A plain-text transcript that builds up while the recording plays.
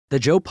The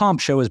Joe Pomp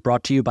Show is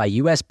brought to you by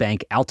U.S.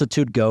 Bank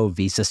Altitude Go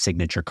Visa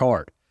Signature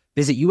Card.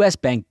 Visit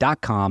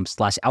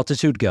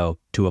usbank.com/altitudego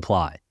to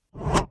apply.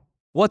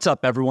 What's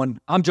up, everyone?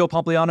 I'm Joe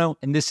Pompliano,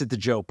 and this is the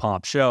Joe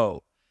Pomp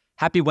Show.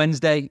 Happy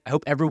Wednesday. I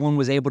hope everyone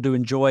was able to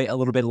enjoy a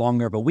little bit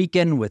longer of a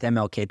weekend with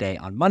MLK Day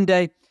on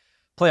Monday.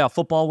 Playoff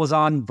football was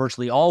on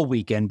virtually all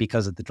weekend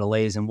because of the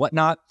delays and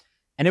whatnot,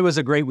 and it was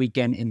a great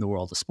weekend in the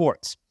world of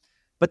sports.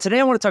 But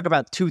today I want to talk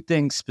about two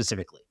things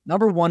specifically.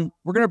 Number one,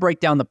 we're going to break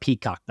down the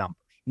Peacock numbers.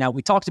 Now,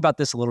 we talked about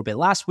this a little bit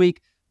last week,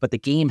 but the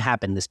game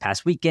happened this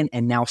past weekend,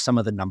 and now some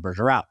of the numbers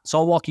are out. So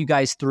I'll walk you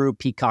guys through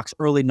Peacock's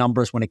early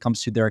numbers when it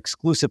comes to their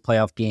exclusive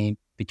playoff game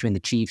between the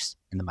Chiefs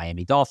and the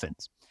Miami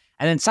Dolphins.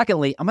 And then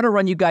secondly, I'm going to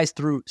run you guys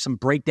through some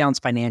breakdowns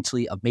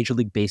financially of Major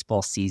League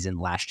Baseball season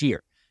last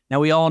year. Now,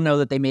 we all know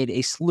that they made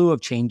a slew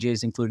of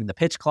changes, including the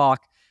pitch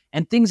clock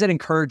and things that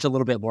encourage a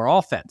little bit more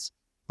offense.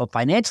 But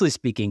financially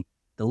speaking,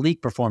 the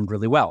league performed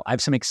really well. I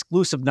have some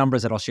exclusive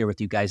numbers that I'll share with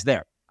you guys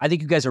there. I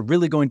think you guys are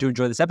really going to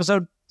enjoy this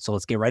episode, so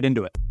let's get right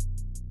into it.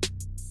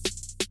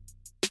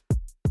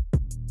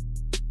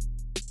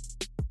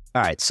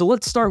 All right, so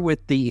let's start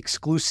with the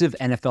exclusive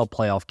NFL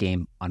playoff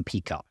game on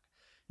Peacock.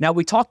 Now,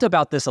 we talked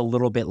about this a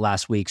little bit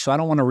last week, so I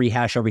don't want to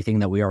rehash everything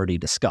that we already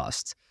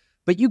discussed.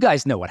 But you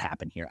guys know what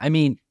happened here. I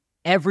mean,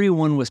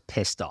 everyone was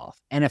pissed off.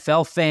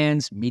 NFL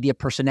fans, media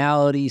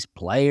personalities,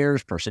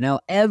 players, personnel,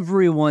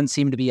 everyone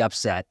seemed to be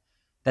upset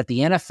that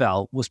the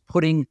NFL was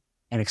putting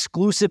an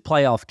exclusive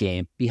playoff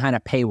game behind a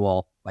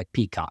paywall like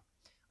Peacock,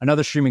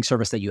 another streaming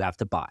service that you have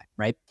to buy,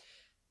 right?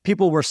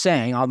 People were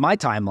saying, on my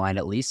timeline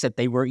at least, that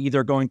they were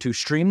either going to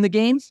stream the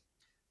games,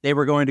 they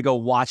were going to go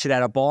watch it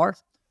at a bar,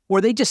 or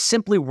they just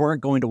simply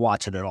weren't going to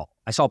watch it at all.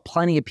 I saw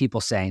plenty of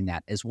people saying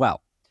that as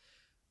well.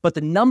 But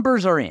the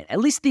numbers are in, at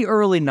least the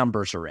early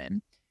numbers are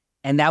in,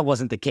 and that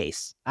wasn't the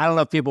case. I don't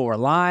know if people were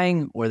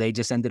lying or they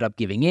just ended up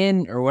giving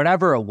in or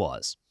whatever it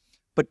was.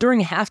 But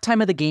during halftime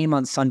of the game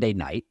on Sunday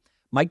night,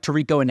 Mike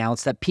Tirico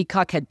announced that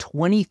Peacock had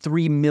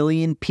 23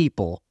 million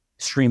people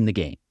stream the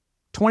game.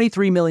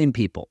 23 million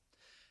people.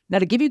 Now,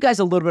 to give you guys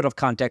a little bit of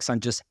context on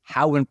just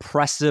how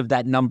impressive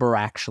that number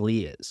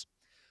actually is,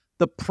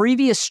 the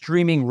previous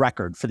streaming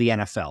record for the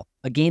NFL,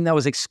 a game that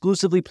was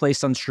exclusively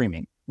placed on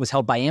streaming, was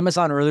held by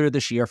Amazon earlier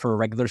this year for a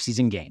regular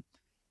season game,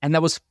 and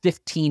that was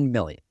 15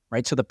 million,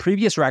 right? So the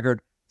previous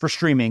record for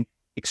streaming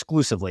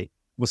exclusively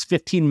was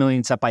 15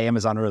 million set by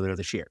Amazon earlier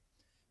this year.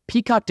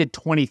 Peacock did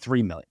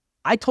 23 million.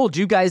 I told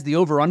you guys the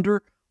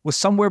over-under was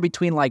somewhere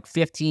between like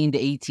 15 to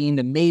 18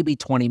 to maybe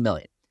 20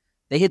 million.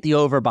 They hit the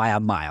over by a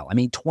mile. I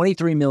mean,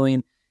 23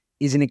 million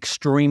is an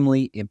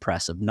extremely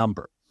impressive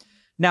number.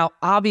 Now,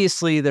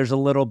 obviously, there's a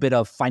little bit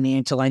of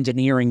financial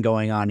engineering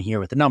going on here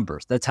with the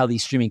numbers. That's how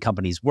these streaming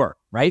companies work,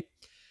 right?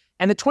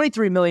 And the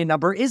 23 million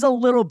number is a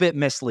little bit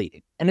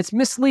misleading. And it's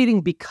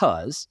misleading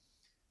because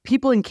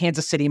people in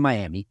Kansas City,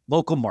 Miami,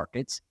 local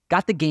markets,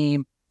 got the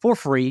game for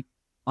free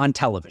on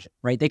television,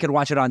 right? They could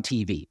watch it on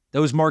TV.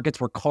 Those markets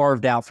were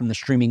carved out from the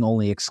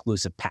streaming-only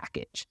exclusive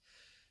package.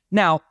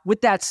 Now,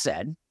 with that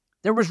said,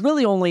 there was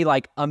really only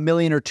like 1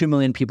 million or 2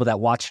 million people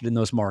that watched it in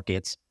those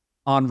markets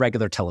on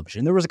regular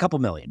television. There was a couple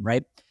million,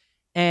 right?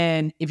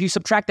 And if you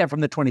subtract that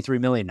from the 23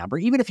 million number,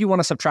 even if you want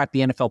to subtract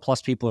the NFL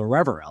Plus people or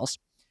wherever else,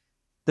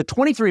 the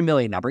 23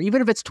 million number,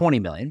 even if it's 20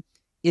 million,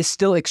 is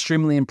still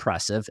extremely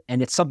impressive,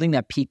 and it's something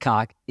that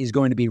Peacock is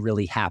going to be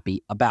really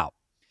happy about.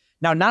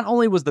 Now, not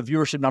only was the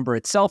viewership number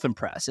itself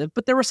impressive,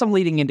 but there were some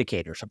leading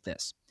indicators of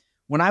this.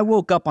 When I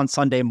woke up on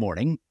Sunday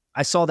morning,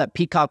 I saw that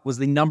Peacock was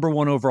the number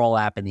one overall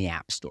app in the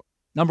App Store.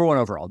 Number one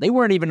overall. They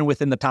weren't even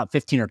within the top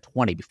 15 or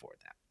 20 before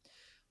that.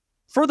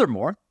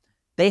 Furthermore,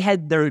 they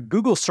had their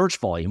Google search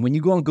volume. When you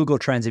go on Google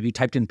Trends, if you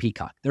typed in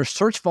Peacock, their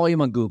search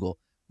volume on Google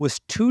was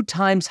 2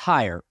 times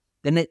higher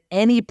than at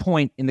any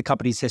point in the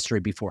company's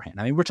history beforehand.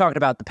 I mean, we're talking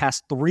about the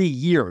past 3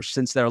 years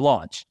since their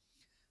launch.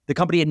 The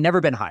company had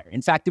never been higher.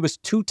 In fact, it was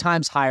 2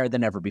 times higher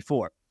than ever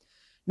before.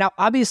 Now,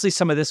 obviously,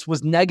 some of this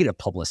was negative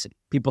publicity.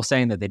 People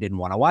saying that they didn't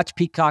want to watch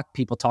Peacock,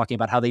 people talking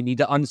about how they need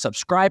to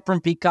unsubscribe from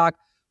Peacock,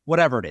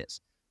 whatever it is.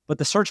 But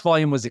the search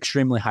volume was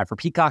extremely high for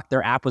Peacock.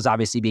 Their app was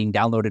obviously being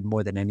downloaded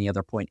more than any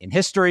other point in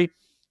history,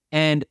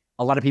 and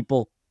a lot of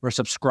people were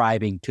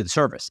subscribing to the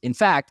service. In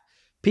fact,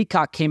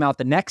 Peacock came out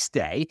the next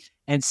day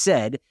and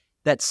said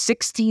that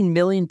 16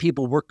 million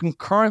people were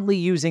concurrently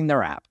using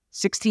their app.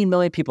 16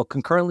 million people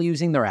concurrently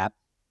using their app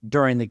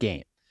during the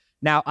game.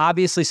 Now,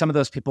 obviously, some of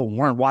those people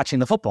weren't watching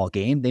the football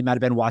game. They might have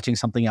been watching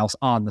something else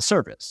on the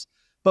service.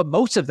 But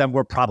most of them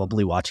were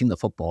probably watching the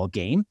football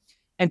game.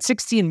 And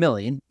 16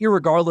 million,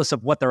 irregardless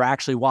of what they're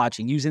actually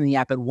watching, using the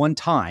app at one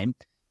time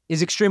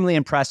is extremely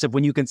impressive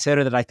when you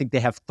consider that I think they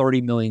have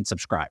 30 million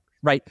subscribers,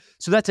 right?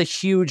 So that's a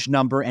huge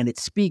number, and it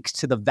speaks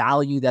to the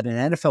value that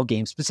an NFL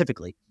game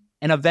specifically,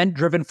 an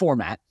event-driven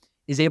format,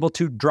 is able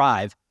to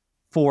drive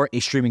for a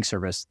streaming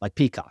service like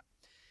Peacock.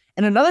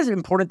 And another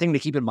important thing to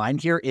keep in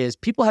mind here is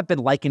people have been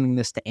likening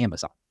this to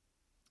Amazon.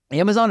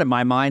 Amazon, in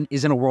my mind,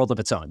 is in a world of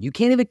its own. You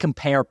can't even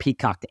compare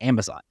Peacock to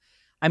Amazon.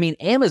 I mean,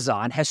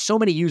 Amazon has so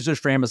many users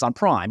for Amazon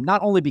Prime,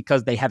 not only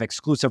because they have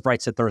exclusive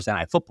rights to Thursday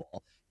Night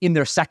Football in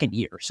their second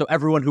year. So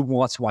everyone who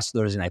wants to watch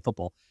Thursday Night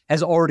Football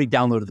has already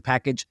downloaded the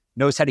package,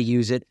 knows how to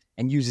use it,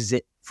 and uses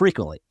it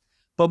frequently.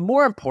 But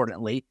more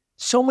importantly,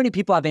 so many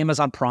people have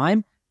Amazon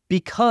Prime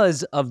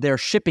because of their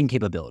shipping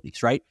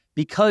capabilities, right?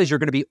 Because you're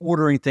going to be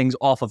ordering things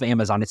off of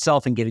Amazon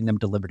itself and getting them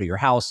delivered to your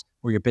house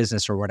or your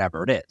business or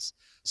whatever it is.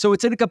 So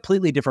it's in a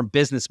completely different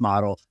business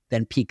model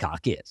than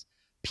Peacock is.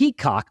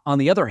 Peacock, on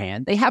the other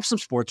hand, they have some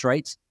sports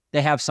rights.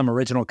 They have some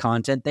original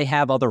content. They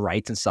have other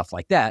rights and stuff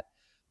like that.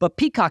 But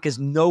Peacock is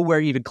nowhere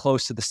even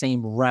close to the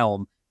same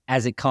realm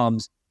as it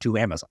comes to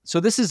Amazon. So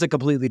this is a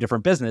completely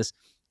different business.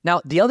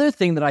 Now, the other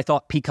thing that I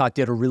thought Peacock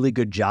did a really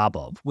good job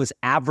of was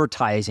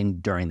advertising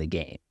during the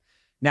game.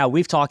 Now,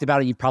 we've talked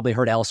about it. You've probably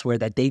heard elsewhere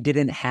that they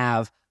didn't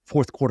have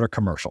fourth quarter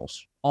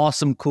commercials.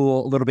 Awesome,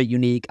 cool, a little bit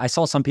unique. I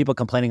saw some people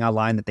complaining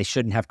online that they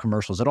shouldn't have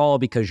commercials at all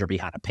because you're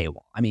behind a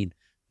paywall. I mean,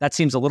 that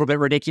seems a little bit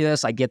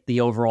ridiculous. I get the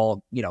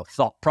overall,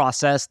 thought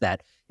process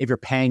that if you're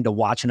paying to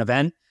watch an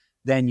event,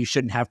 then you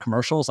shouldn't have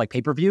commercials like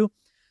pay-per-view.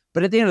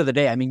 But at the end of the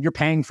day, I mean, you're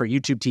paying for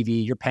YouTube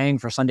TV, you're paying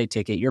for Sunday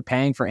Ticket, you're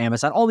paying for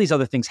Amazon. All these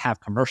other things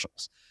have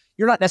commercials.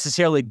 You're not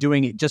necessarily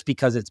doing it just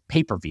because it's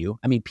pay-per-view.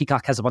 I mean,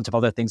 Peacock has a bunch of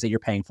other things that you're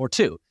paying for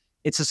too.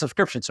 It's a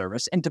subscription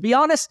service. And to be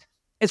honest,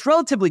 it's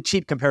relatively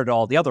cheap compared to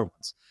all the other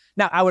ones.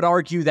 Now, I would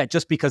argue that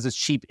just because it's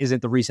cheap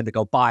isn't the reason to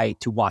go buy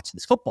to watch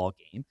this football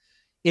game.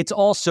 It's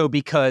also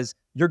because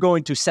you're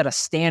going to set a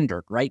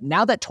standard, right?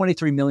 Now that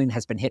 23 million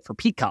has been hit for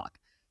Peacock,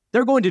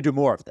 they're going to do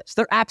more of this.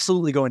 They're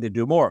absolutely going to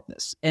do more of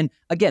this. And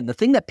again, the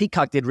thing that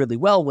Peacock did really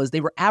well was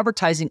they were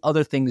advertising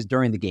other things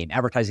during the game,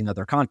 advertising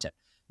other content.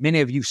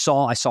 Many of you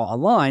I saw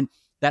online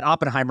that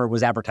Oppenheimer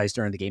was advertised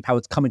during the game, how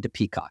it's coming to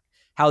Peacock,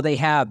 how they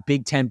have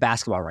Big Ten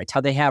basketball rights,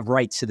 how they have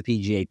rights to the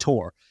PGA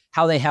Tour,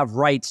 how they have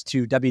rights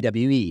to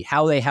WWE,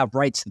 how they have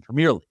rights to the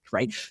Premier League,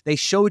 right? They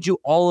showed you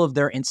all of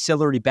their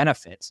ancillary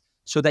benefits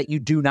so that you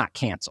do not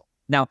cancel.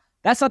 Now,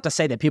 that's not to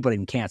say that people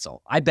didn't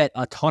cancel. I bet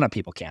a ton of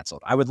people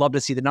canceled. I would love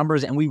to see the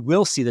numbers, and we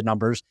will see the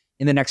numbers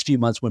in the next few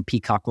months when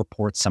Peacock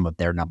reports some of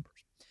their numbers.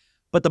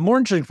 But the more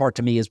interesting part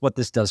to me is what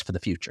this does for the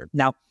future.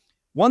 Now,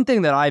 one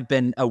thing that I've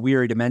been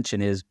weary to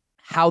mention is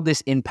how this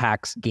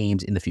impacts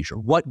games in the future.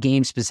 What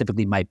games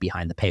specifically might be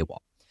behind the paywall?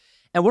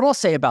 And what I'll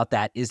say about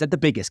that is that the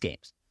biggest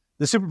games,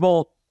 the Super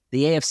Bowl,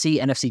 the AFC,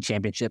 NFC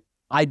Championship,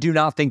 I do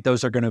not think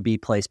those are going to be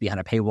placed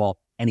behind a paywall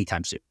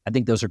anytime soon. I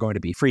think those are going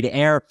to be free to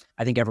air.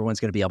 I think everyone's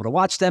going to be able to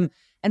watch them.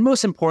 And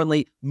most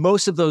importantly,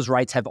 most of those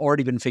rights have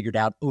already been figured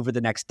out over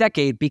the next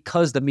decade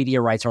because the media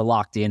rights are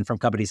locked in from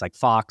companies like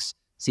Fox,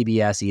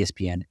 CBS,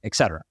 ESPN,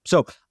 etc.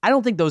 So I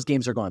don't think those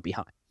games are going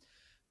behind.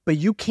 But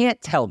you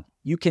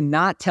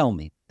cannot tell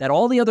me that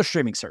all the other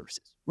streaming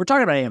services, we're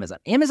talking about Amazon.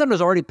 Amazon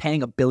is already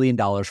paying $1 billion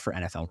for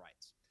NFL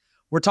rights.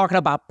 We're talking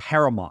about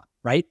Paramount,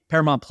 right?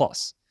 Paramount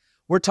Plus.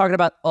 We're talking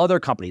about other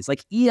companies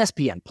like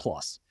ESPN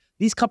Plus.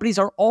 These companies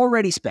are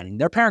already spending,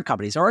 their parent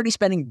companies are already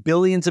spending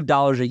billions of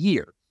dollars a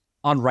year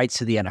on rights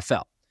to the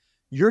NFL.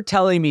 You're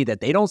telling me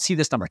that they don't see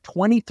this number,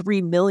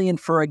 23 million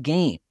for a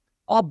game,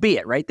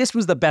 albeit, right? This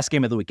was the best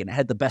game of the weekend. It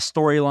had the best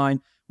storyline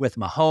with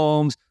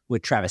Mahomes,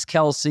 with Travis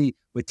Kelce,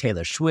 with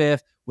Taylor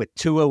Swift, with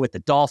Tua, with the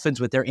Dolphins,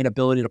 with their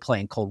inability to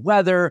play in cold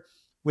weather,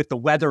 with the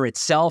weather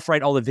itself,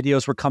 right? All the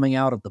videos were coming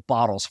out of the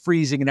bottles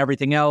freezing and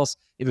everything else.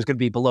 It was going to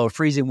be below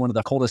freezing, one of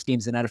the coldest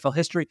games in NFL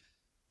history.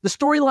 The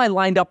storyline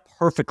lined up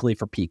perfectly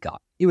for Peacock.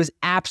 It was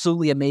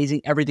absolutely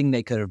amazing, everything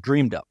they could have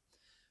dreamed of.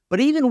 But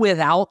even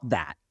without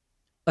that,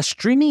 a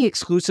streaming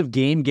exclusive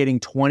game getting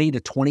 20 to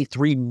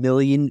 23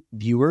 million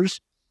viewers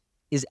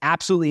is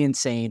absolutely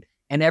insane.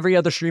 And every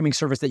other streaming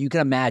service that you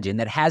can imagine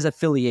that has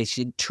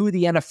affiliation to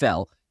the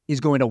NFL is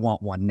going to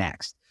want one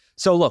next.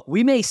 So look,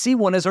 we may see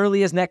one as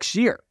early as next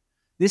year.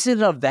 This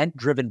is an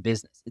event-driven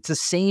business. It's the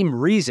same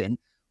reason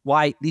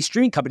why these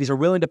streaming companies are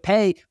willing to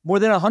pay more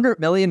than $100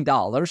 million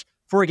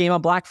for a game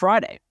on Black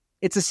Friday.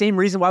 It's the same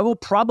reason why we'll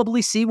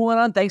probably see one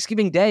on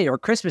Thanksgiving Day or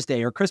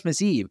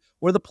Christmas Eve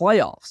or the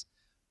playoffs,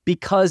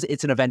 because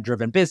it's an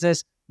event-driven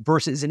business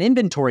versus an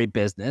inventory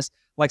business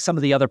like some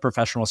of the other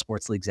professional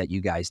sports leagues that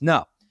you guys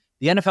know.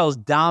 The NFL is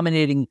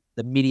dominating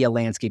the media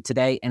landscape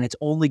today, and it's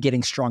only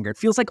getting stronger. It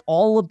feels like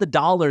all of the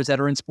dollars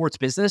that are in sports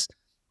business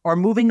are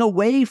moving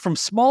away from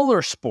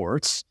smaller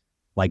sports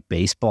like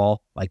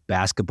baseball, like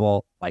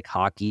basketball, like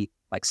hockey,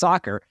 like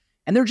soccer,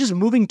 and they're just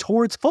moving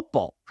towards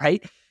football,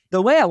 right?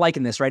 The way I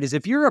liken this, right, is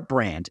if you're a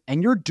brand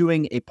and you're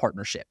doing a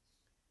partnership,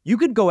 you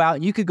could go out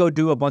and you could go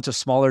do a bunch of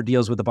smaller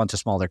deals with a bunch of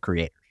smaller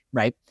creators,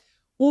 right?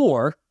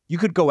 Or you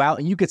could go out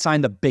and you could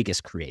sign the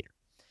biggest creator.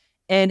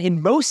 And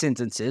in most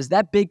instances,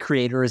 that big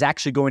creator is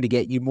actually going to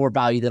get you more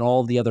value than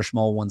all of the other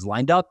small ones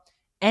lined up.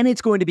 And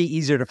it's going to be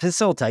easier to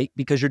facilitate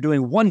because you're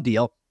doing one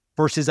deal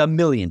versus a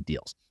million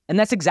deals. And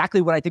that's exactly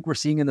what I think we're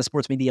seeing in the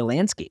sports media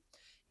landscape.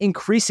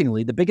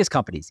 Increasingly, the biggest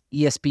companies,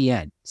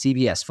 ESPN,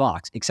 CBS,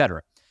 Fox,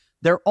 etc.,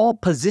 they're all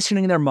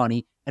positioning their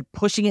money and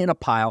pushing it in a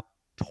pile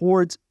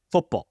towards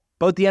football,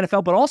 both the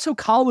NFL, but also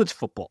college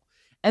football.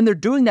 And they're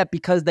doing that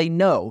because they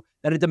know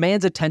that it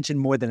demands attention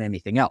more than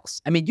anything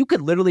else. I mean, you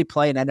could literally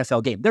play an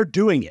NFL game. They're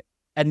doing it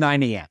at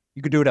 9 a.m.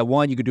 You could do it at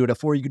 1, you could do it at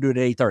 4, you could do it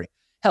at 8:30.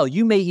 Hell,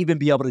 you may even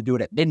be able to do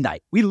it at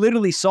midnight. We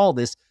literally saw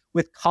this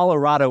with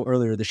Colorado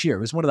earlier this year.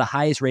 It was one of the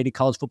highest rated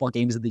college football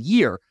games of the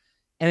year.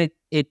 And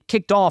it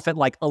kicked off at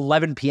like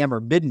 11 p.m. or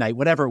midnight,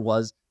 whatever it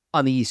was,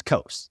 on the East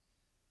Coast.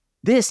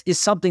 This is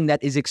something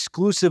that is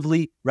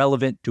exclusively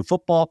relevant to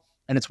football.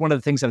 And it's one of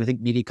the things that I think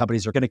media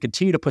companies are going to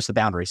continue to push the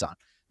boundaries on.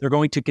 They're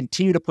going to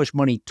continue to push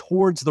money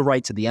towards the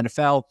rights of the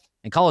NFL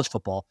and college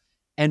football.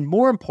 And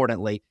more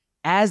importantly,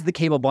 as the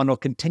cable bundle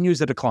continues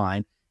to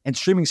decline and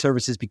streaming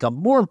services become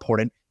more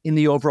important in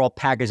the overall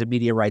package of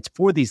media rights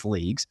for these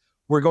leagues,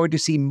 we're going to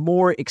see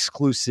more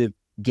exclusive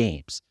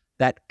games.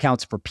 That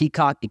counts for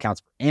Peacock, it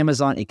counts for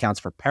Amazon, it counts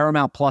for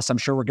Paramount Plus. I'm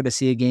sure we're going to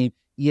see a game,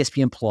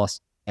 ESPN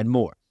Plus, and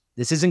more.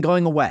 This isn't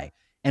going away.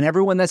 And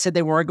everyone that said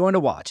they weren't going to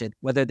watch it,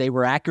 whether they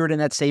were accurate in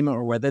that statement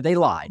or whether they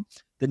lied,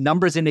 the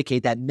numbers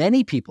indicate that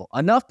many people,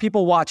 enough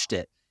people watched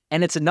it,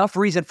 and it's enough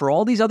reason for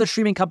all these other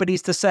streaming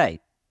companies to say,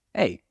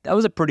 hey, that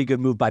was a pretty good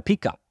move by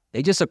Peacock.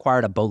 They just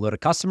acquired a boatload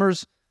of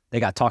customers. They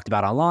got talked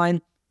about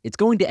online. It's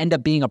going to end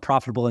up being a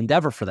profitable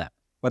endeavor for them,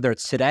 whether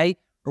it's today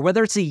or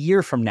whether it's a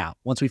year from now,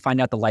 once we find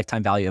out the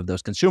lifetime value of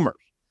those consumers.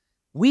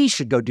 We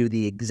should go do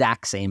the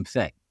exact same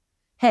thing.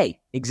 Hey,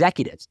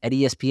 executives at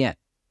ESPN.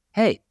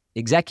 Hey,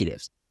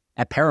 executives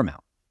at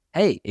Paramount.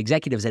 Hey,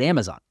 executives at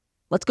Amazon.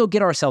 Let's go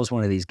get ourselves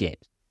one of these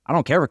games. I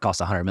don't care if it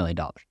costs $100 million.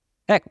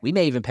 Heck, we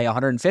may even pay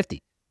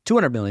 $150,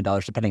 $200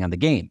 million, depending on the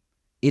game.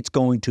 It's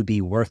going to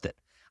be worth it.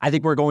 I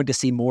think we're going to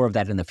see more of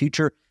that in the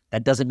future.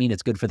 That doesn't mean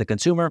it's good for the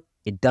consumer.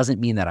 It doesn't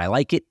mean that I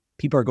like it.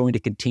 People are going to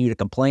continue to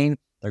complain.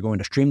 They're going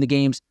to stream the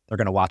games. They're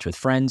going to watch with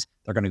friends.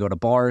 They're going to go to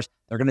bars.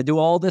 They're going to do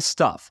all this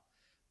stuff.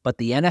 But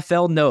the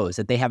NFL knows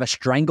that they have a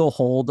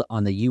stranglehold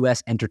on the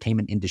U.S.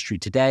 entertainment industry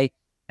today,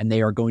 and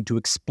they are going to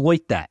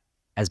exploit that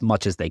as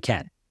much as they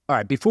can. All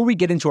right, before we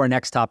get into our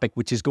next topic,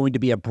 which is going to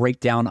be a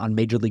breakdown on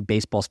Major League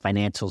Baseball's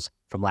financials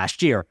from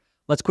last year,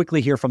 let's quickly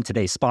hear from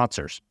today's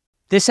sponsors.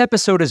 This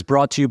episode is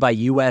brought to you by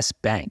U.S.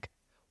 Bank.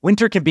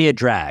 Winter can be a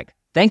drag.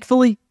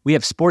 Thankfully, we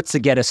have sports to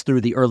get us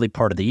through the early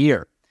part of the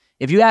year.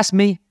 If you ask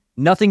me,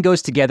 nothing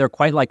goes together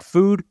quite like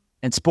food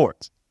and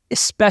sports,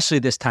 especially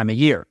this time of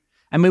year.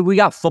 I mean, we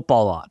got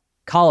football on,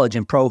 college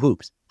and pro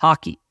hoops,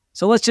 hockey.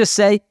 So let's just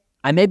say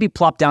I may be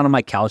plopped down on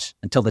my couch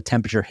until the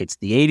temperature hits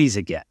the 80s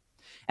again.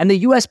 And the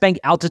U.S. Bank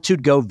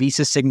Altitude Go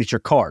Visa Signature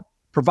Card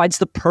provides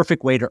the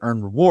perfect way to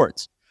earn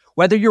rewards.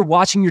 Whether you're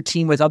watching your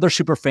team with other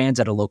super fans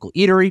at a local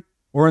eatery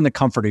or in the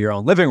comfort of your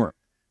own living room.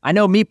 I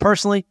know me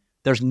personally,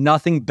 there's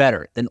nothing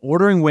better than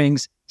ordering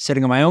wings,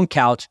 sitting on my own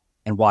couch,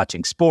 and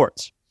watching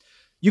sports.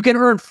 You can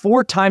earn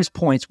 4 times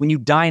points when you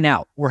dine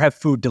out or have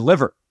food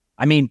delivered.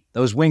 I mean,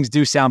 those wings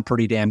do sound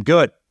pretty damn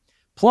good.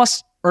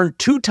 Plus, earn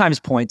 2 times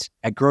points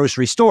at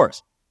grocery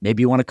stores.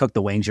 Maybe you want to cook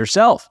the wings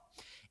yourself.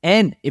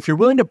 And if you're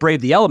willing to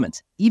brave the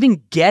elements,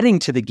 even getting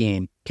to the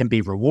game can be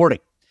rewarding,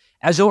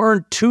 as you'll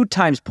earn 2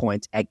 times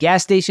points at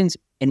gas stations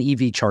and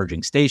EV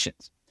charging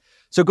stations.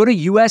 So go to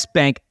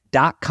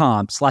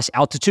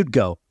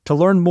usbank.com/altitudego to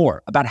learn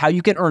more about how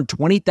you can earn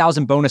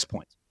 20,000 bonus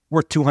points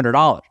worth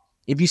 $200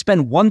 if you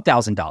spend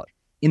 $1,000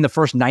 in the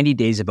first 90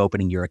 days of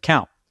opening your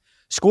account.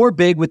 Score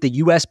big with the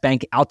U.S.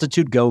 Bank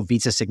Altitude Go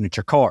Visa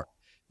Signature Card.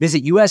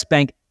 Visit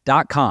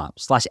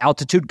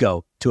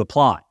usbank.com/altitudego to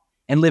apply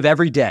and live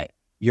every day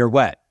your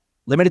way.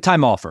 Limited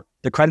time offer.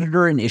 The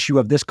creditor and issue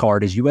of this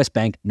card is U.S.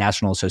 Bank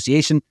National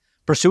Association,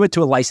 pursuant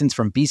to a license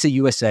from Visa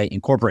USA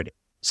Incorporated.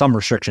 Some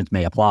restrictions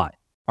may apply.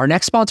 Our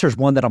next sponsor is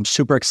one that I'm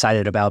super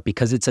excited about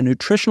because it's a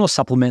nutritional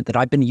supplement that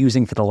I've been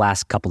using for the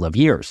last couple of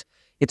years.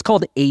 It's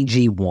called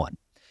AG1.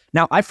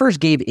 Now, I first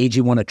gave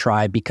AG1 a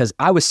try because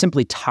I was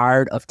simply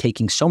tired of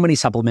taking so many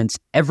supplements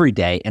every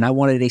day, and I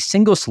wanted a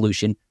single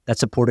solution that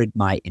supported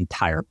my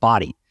entire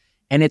body.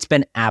 And it's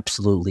been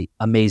absolutely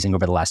amazing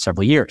over the last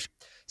several years.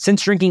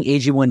 Since drinking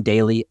AG1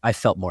 daily, I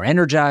felt more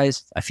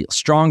energized, I feel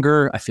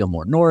stronger, I feel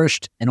more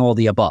nourished, and all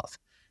the above.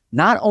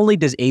 Not only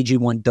does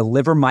AG1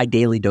 deliver my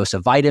daily dose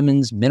of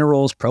vitamins,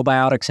 minerals,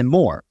 probiotics, and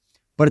more,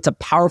 but it's a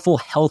powerful,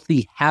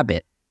 healthy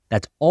habit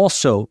that's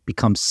also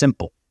become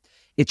simple.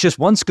 It's just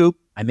 1 scoop.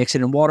 I mix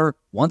it in water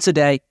once a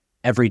day,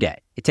 every day.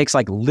 It takes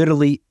like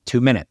literally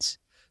 2 minutes.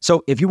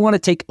 So if you want to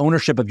take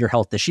ownership of your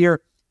health this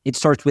year, it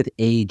starts with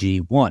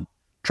AG1.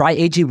 Try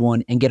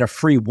AG1 and get a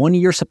free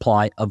 1-year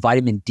supply of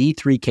vitamin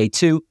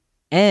D3K2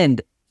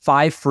 and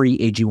 5 free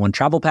AG1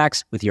 travel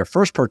packs with your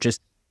first purchase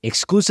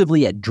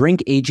exclusively at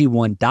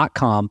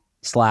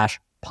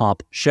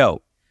drinkag1.com/pompshow.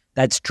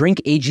 That's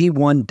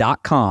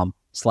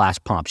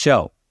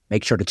drinkag1.com/pompshow.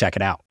 Make sure to check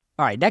it out.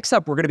 All right, next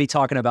up, we're going to be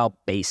talking about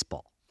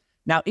baseball.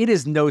 Now, it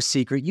is no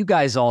secret, you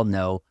guys all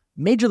know,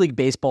 Major League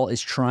Baseball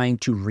is trying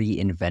to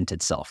reinvent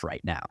itself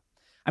right now.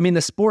 I mean,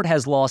 the sport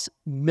has lost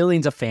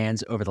millions of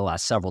fans over the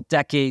last several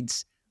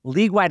decades.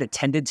 League-wide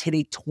attendance hit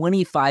a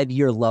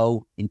 25-year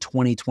low in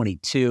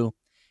 2022.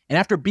 And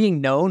after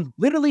being known,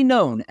 literally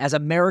known, as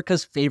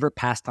America's favorite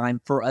pastime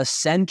for a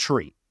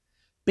century,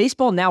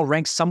 baseball now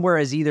ranks somewhere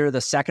as either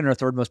the second or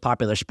third most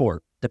popular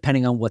sport,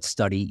 depending on what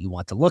study you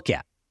want to look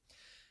at.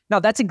 Now,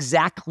 that's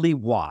exactly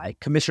why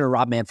Commissioner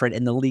Rob Manfred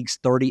and the league's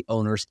 30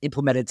 owners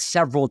implemented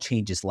several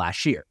changes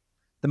last year.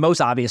 The most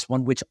obvious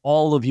one, which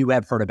all of you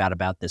have heard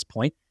about this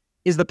point,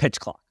 is the pitch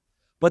clock.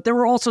 But there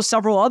were also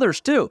several others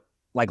too,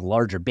 like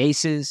larger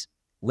bases,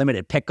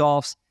 limited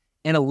pickoffs,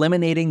 and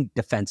eliminating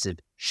defensive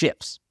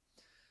shifts.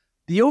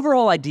 The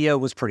overall idea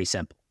was pretty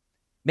simple.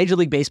 Major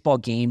League Baseball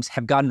games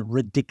have gotten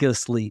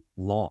ridiculously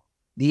long.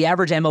 The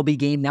average MLB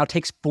game now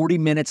takes 40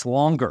 minutes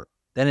longer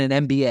than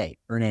an NBA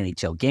or an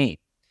NHL game.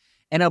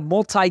 And a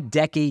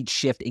multi-decade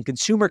shift in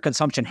consumer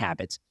consumption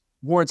habits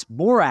warrants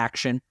more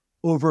action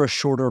over a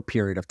shorter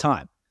period of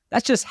time.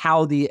 That's just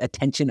how the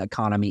attention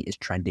economy is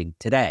trending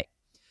today.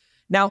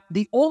 Now,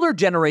 the older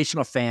generation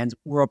of fans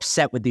were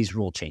upset with these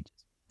rule changes.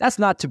 That's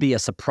not to be a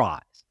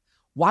surprise.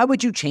 Why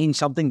would you change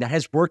something that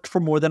has worked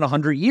for more than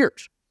 100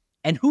 years?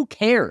 And who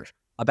cares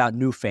about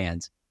new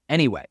fans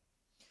anyway?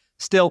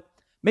 Still,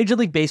 Major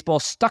League Baseball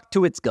stuck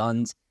to its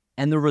guns,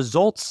 and the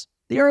results,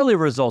 the early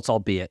results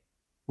albeit,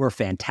 were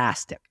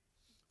fantastic.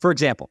 For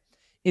example,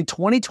 in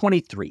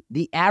 2023,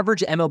 the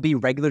average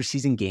MLB regular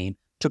season game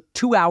took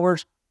 2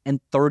 hours and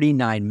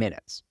 39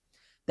 minutes.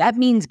 That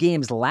means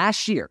games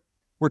last year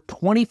were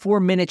 24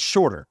 minutes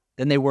shorter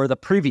than they were the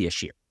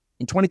previous year.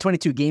 In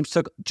 2022, games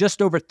took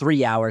just over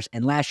 3 hours,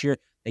 and last year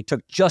they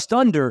took just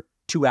under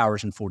 2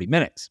 hours and 40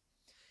 minutes.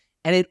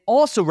 And it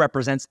also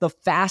represents the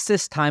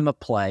fastest time of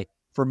play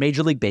for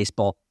Major League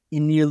Baseball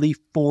in nearly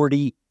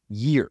 40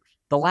 years.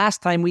 The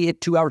last time we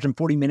hit 2 hours and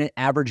 40 minute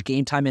average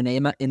game time in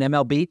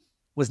MLB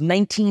was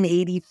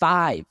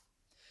 1985.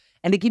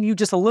 And to give you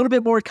just a little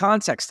bit more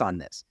context on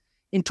this,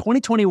 in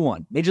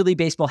 2021, Major League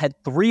Baseball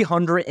had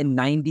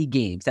 390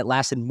 games that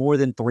lasted more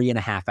than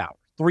 3.5 hours.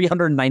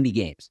 390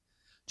 games.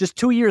 Just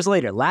 2 years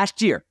later,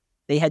 last year,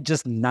 they had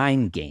just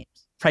 9 games,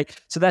 right?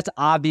 So that's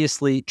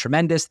obviously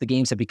tremendous. The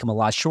games have become a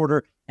lot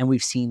shorter, and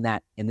we've seen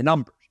that in the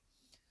numbers.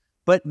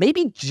 But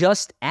maybe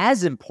just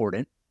as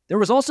important, there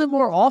was also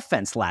more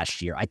offense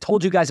last year. I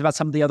told you guys about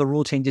some of the other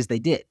rule changes they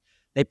did.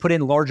 They put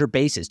in larger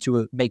bases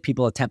to make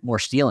people attempt more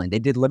stealing. They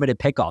did limited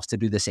pickoffs to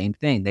do the same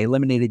thing. They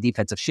eliminated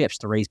defensive shifts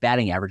to raise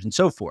batting average and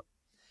so forth.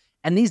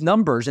 And these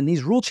numbers and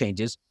these rule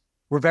changes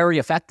were very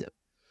effective.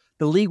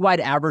 The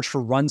league-wide average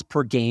for runs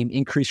per game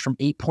increased from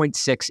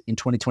 8.6 in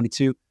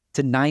 2022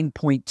 to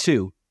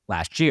 9.2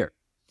 last year.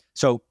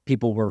 So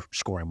people were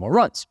scoring more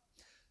runs.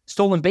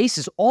 Stolen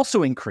bases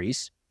also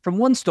increased from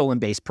 1 stolen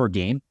base per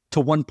game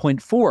to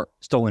 1.4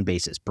 stolen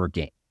bases per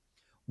game.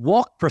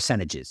 Walk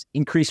percentages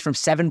increased from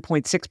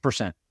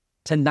 7.6%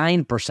 to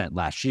 9%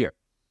 last year.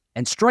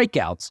 And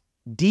strikeouts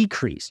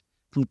decreased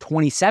from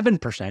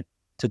 27%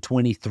 to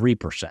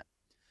 23%.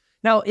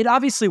 Now, it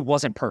obviously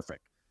wasn't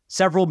perfect.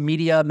 Several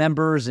media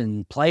members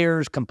and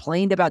players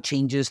complained about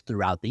changes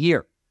throughout the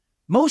year,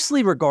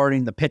 mostly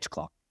regarding the pitch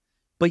clock.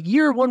 But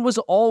year one was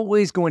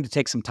always going to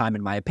take some time,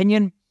 in my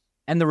opinion,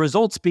 and the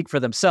results speak for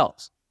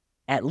themselves,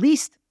 at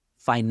least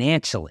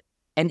financially.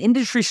 An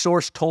industry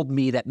source told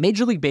me that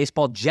Major League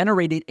Baseball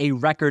generated a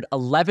record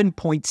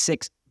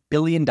 $11.6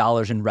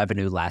 billion in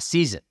revenue last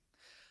season.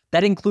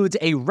 That includes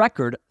a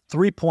record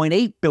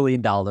 $3.8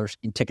 billion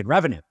in ticket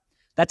revenue.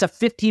 That's a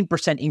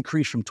 15%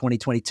 increase from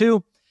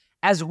 2022,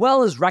 as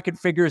well as record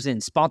figures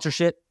in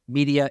sponsorship,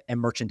 media,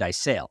 and merchandise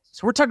sales.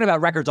 So we're talking about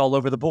records all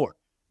over the board.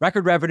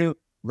 Record revenue,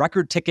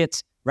 record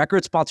tickets,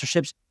 record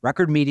sponsorships,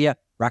 record media,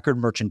 record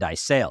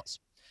merchandise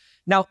sales.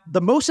 Now,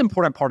 the most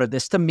important part of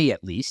this, to me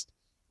at least,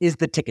 is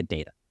the ticket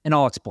data, and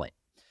I'll explain.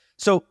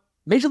 So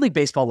Major League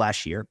Baseball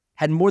last year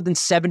had more than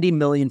 70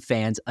 million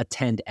fans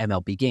attend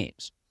MLB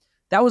games.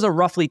 That was a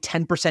roughly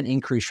 10%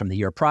 increase from the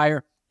year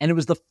prior, and it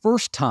was the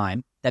first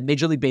time that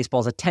Major League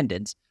Baseball's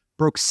attendance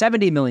broke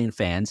 70 million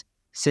fans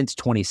since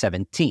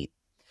 2017.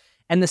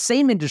 And the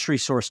same industry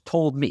source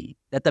told me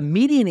that the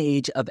median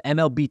age of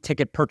MLB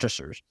ticket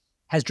purchasers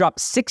has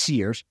dropped 6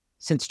 years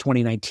since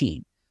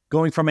 2019,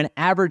 going from an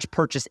average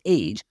purchase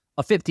age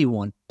of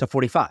 51 to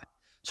 45.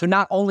 So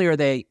not only are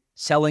they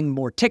selling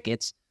more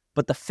tickets,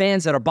 but the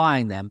fans that are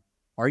buying them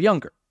are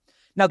younger.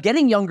 Now,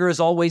 getting younger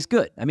is always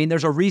good. I mean,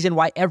 there's a reason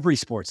why every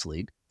sports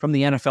league, from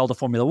the NFL to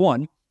Formula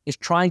One, is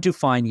trying to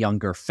find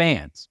younger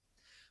fans.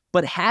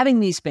 But having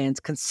these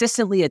fans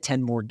consistently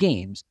attend more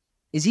games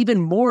is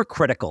even more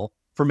critical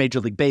for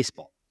Major League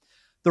Baseball.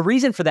 The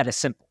reason for that is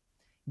simple.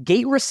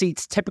 Gate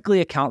receipts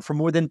typically account for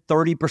more than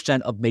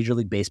 30% of Major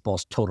League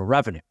Baseball's total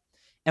revenue.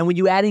 And when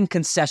you add in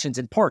concessions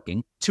and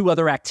parking, 2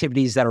 other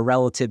activities that are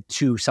relative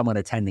to someone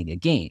attending a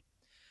game,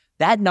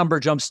 that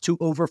number jumps to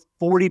over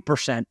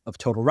 40% of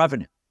total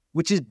revenue,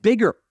 which is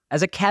bigger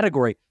as a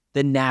category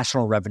than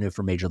national revenue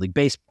for Major League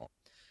Baseball.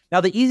 Now,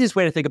 the easiest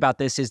way to think about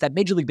this is that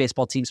Major League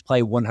Baseball teams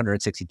play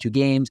 162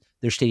 games.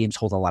 Their stadiums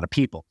hold a lot of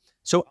people.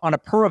 So on a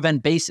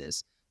per-event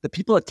basis, the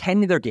people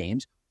attending their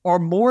games are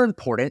more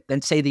important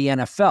than, say, the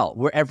NFL,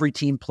 where every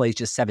team plays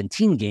just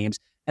 17 games,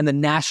 and the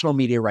national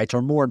media rights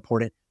are more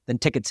important than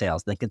ticket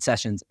sales, than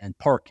concessions and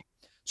parking.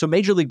 So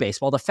Major League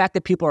Baseball, the fact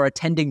that people are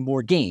attending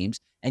more games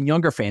and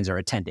younger fans are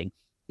attending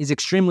is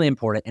extremely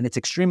important, and it's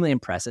extremely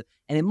impressive.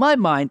 And in my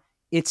mind,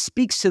 it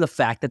speaks to the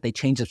fact that they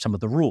changed up some of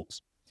the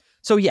rules.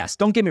 So yes,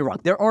 don't get me wrong,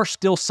 there are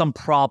still some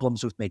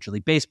problems with Major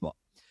League Baseball.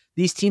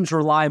 These teams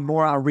rely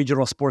more on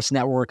regional sports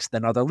networks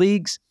than other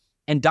leagues,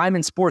 and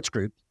Diamond Sports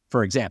Group,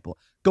 for example,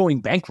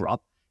 going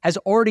bankrupt has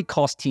already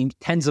cost teams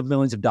tens of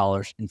millions of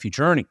dollars in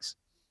future earnings.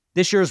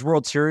 This year's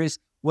World Series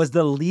was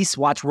the least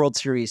watched World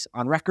Series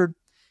on record,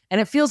 and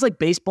it feels like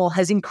baseball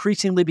has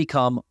increasingly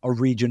become a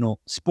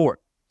regional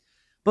sport.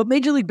 But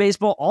Major League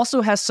Baseball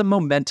also has some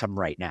momentum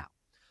right now.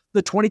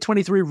 The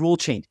 2023 rule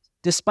changes,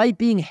 despite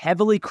being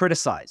heavily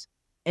criticized,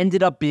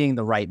 ended up being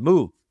the right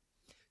move.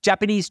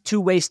 Japanese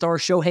two-way star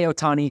Shohei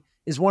Ohtani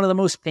is one of the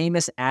most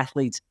famous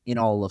athletes in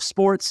all of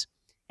sports,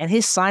 and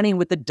his signing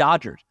with the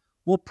Dodgers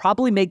will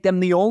probably make them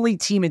the only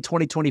team in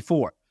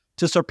 2024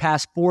 to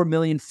surpass 4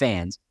 million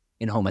fans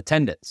in home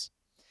attendance.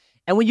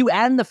 And when you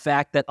add in the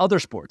fact that other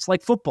sports,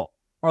 like football,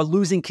 are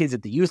losing kids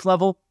at the youth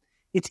level,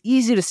 it's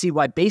easy to see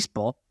why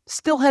baseball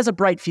still has a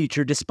bright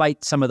future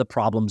despite some of the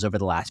problems over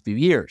the last few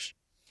years.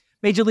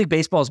 Major League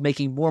Baseball is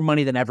making more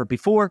money than ever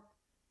before.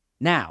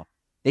 Now,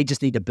 they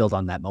just need to build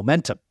on that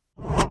momentum.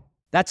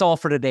 That's all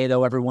for today,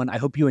 though, everyone. I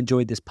hope you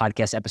enjoyed this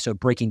podcast episode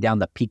breaking down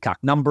the Peacock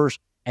numbers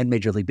and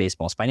Major League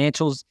Baseball's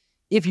financials.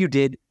 If you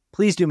did,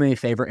 please do me a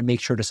favor and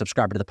make sure to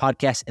subscribe to the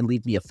podcast and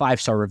leave me a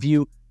 5-star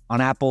review on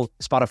Apple,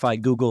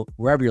 Spotify, Google,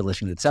 wherever you're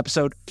listening to this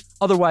episode.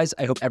 Otherwise,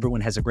 I hope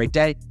everyone has a great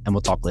day, and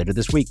we'll talk later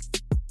this week.